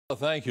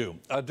Thank you.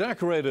 A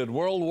decorated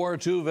World War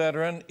II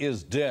veteran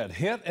is dead,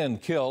 hit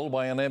and killed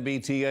by an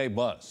MBTA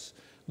bus.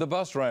 The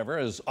bus driver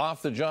is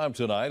off the job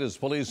tonight as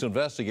police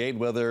investigate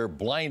whether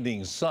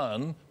blinding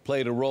sun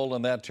played a role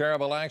in that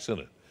terrible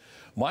accident.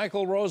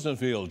 Michael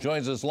Rosenfield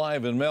joins us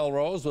live in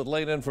Melrose with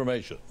late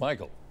information.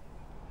 Michael.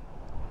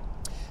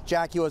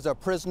 Jackie was a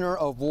prisoner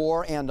of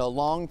war and a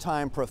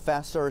longtime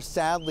professor.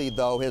 Sadly,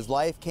 though, his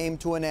life came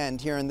to an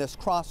end here in this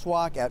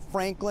crosswalk at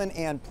Franklin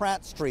and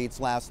Pratt Streets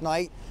last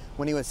night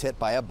when he was hit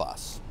by a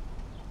bus.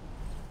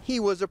 He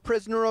was a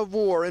prisoner of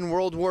war in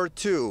World War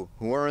II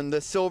who earned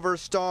the Silver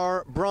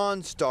Star,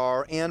 Bronze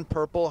Star, and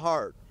Purple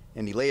Heart,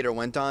 and he later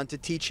went on to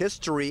teach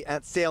history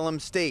at Salem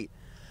State.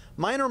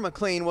 Minor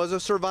McLean was a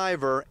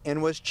survivor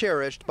and was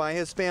cherished by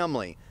his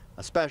family,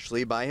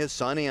 especially by his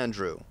son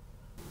Andrew.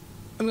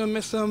 I'm going to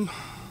miss him.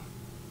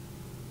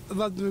 I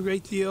loved him a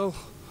great deal.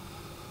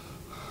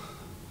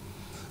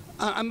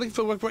 I'm looking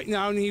for work right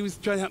now, and he was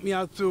trying to help me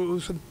out through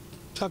some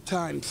tough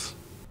times.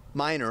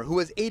 Minor, who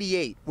was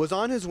 88, was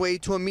on his way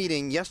to a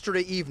meeting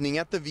yesterday evening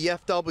at the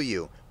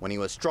VFW when he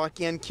was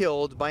struck and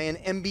killed by an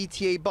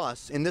MBTA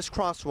bus in this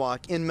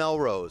crosswalk in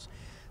Melrose.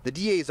 The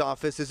DA's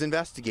office is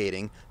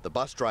investigating. The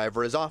bus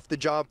driver is off the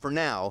job for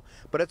now,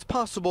 but it's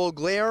possible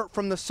glare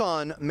from the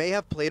sun may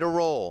have played a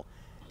role.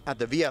 At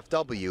the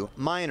VFW,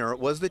 Minor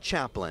was the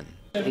chaplain.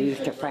 He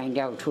used to find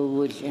out who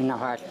was in the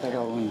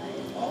hospital and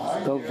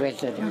go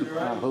visit him,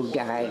 who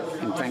died,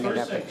 and bring it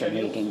up at the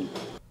meeting.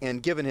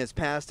 And given his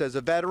past as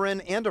a veteran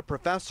and a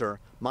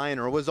professor,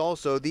 Minor was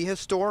also the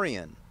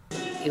historian.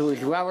 He was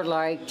well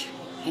liked,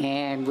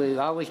 and we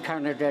always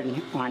counted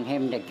on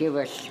him to give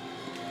us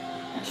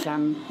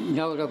some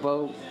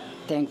notable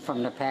thing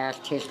from the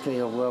past history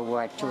of World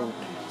War II.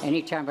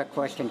 Anytime a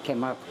question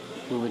came up,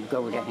 we would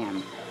go to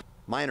him.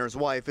 Minor's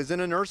wife is in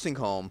a nursing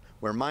home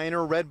where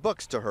Minor read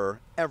books to her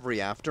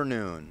every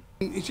afternoon.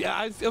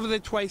 I was over there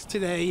twice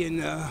today,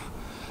 and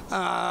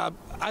I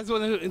was the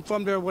one who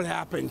informed her what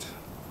happened.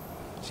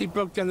 She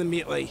broke down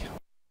immediately.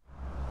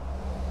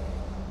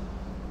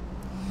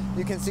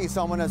 You can see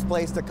someone has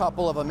placed a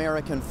couple of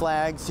American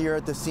flags here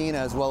at the scene,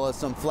 as well as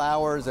some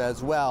flowers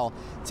as well.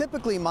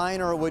 Typically,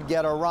 Minor would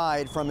get a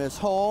ride from his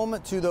home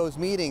to those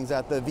meetings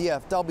at the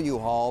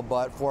VFW hall,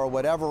 but for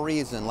whatever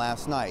reason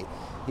last night,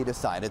 he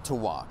decided to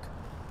walk.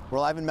 We're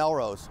live in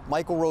Melrose.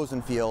 Michael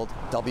Rosenfield,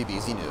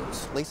 WBZ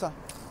News. Lisa?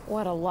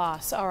 What a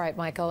loss. All right,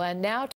 Michael. And now